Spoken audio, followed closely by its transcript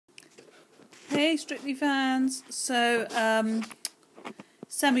Hey Strictly fans, so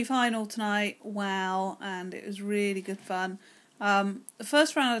semi-final tonight, wow, and it was really good fun. The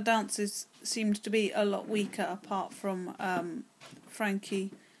first round of dances seemed to be a lot weaker apart from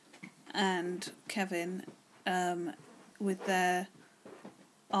Frankie and Kevin with their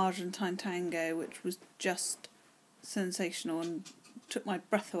Argentine tango, which was just sensational and took my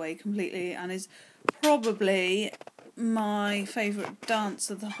breath away completely and is probably my favourite dance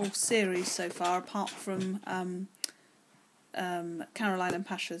of the whole series so far, apart from Caroline and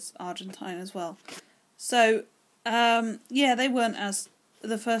Pasha's Argentine as well. So they weren't as,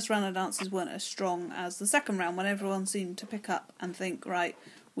 the first round of dances weren't as strong as the second round, when everyone seemed to pick up and think, right,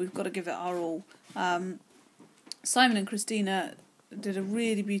 we've got to give it our all. Simon and Christina did a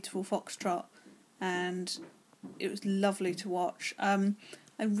really beautiful foxtrot and it was lovely to watch.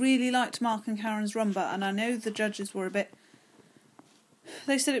 I really liked Mark and Karen's rumba, and I know the judges were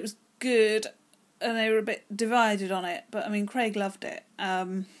they said it was good and they were a bit divided on it, but I mean Craig loved it.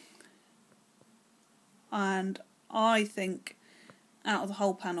 And I think out of the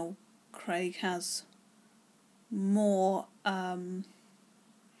whole panel, Craig has more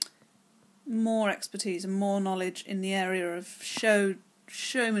expertise and more knowledge in the area of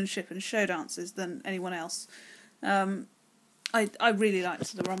showmanship and show dances than anyone else. I really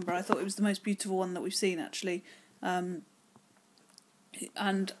liked the rumba. I thought it was the most beautiful one that we've seen, actually. And,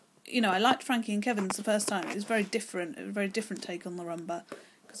 you know, I liked Frankie and Kevin's the first time. It was very different. It was a very different take on the rumba,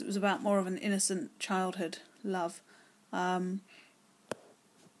 because it was about more of an innocent childhood love. And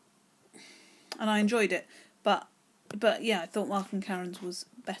I enjoyed it. But yeah, I thought Mark and Karen's was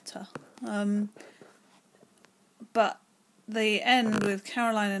better. But the end with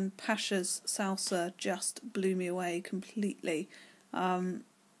Caroline and Pasha's salsa just blew me away completely. I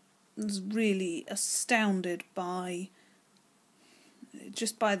was really astounded by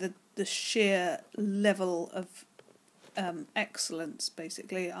the sheer level of excellence,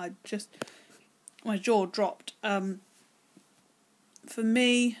 basically. My jaw dropped. For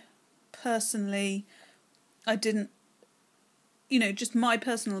me, personally, I didn't, just my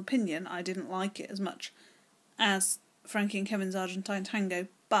personal opinion, I didn't like it as much as Frankie and Kevin's Argentine tango,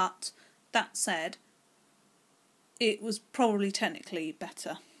 but that said, it was probably technically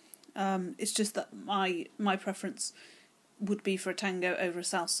better. It's just that my preference would be for a tango over a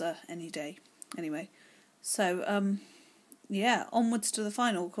salsa any day. Anyway, so onwards to the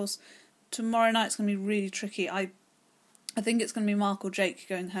final. Of course, tomorrow night's going to be really tricky. I think it's going to be Mark or Jake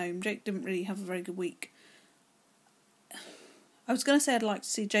going home. Jake didn't really have a very good week. I was going to say I'd like to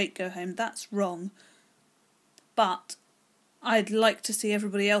see Jake go home. That's wrong. But I'd like to see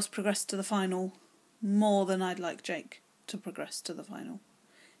everybody else progress to the final more than I'd like Jake to progress to the final,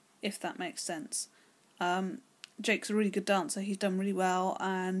 if that makes sense. Jake's a really good dancer. He's done really well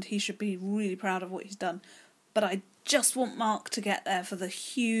and he should be really proud of what he's done. But I just want Mark to get there for the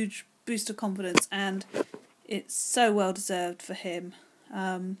huge boost of confidence, and it's so well deserved for him.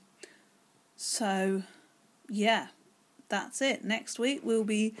 So, yeah, that's it. Next week we'll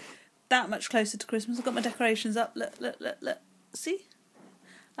be that much closer to Christmas. I've got my decorations up. Look. See?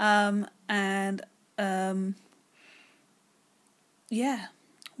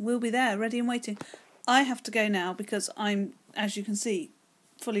 We'll be there, ready and waiting. I have to go now because I'm, as you can see,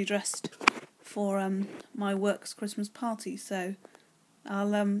 fully dressed for my work's Christmas party. So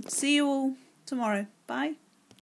I'll see you all tomorrow. Bye.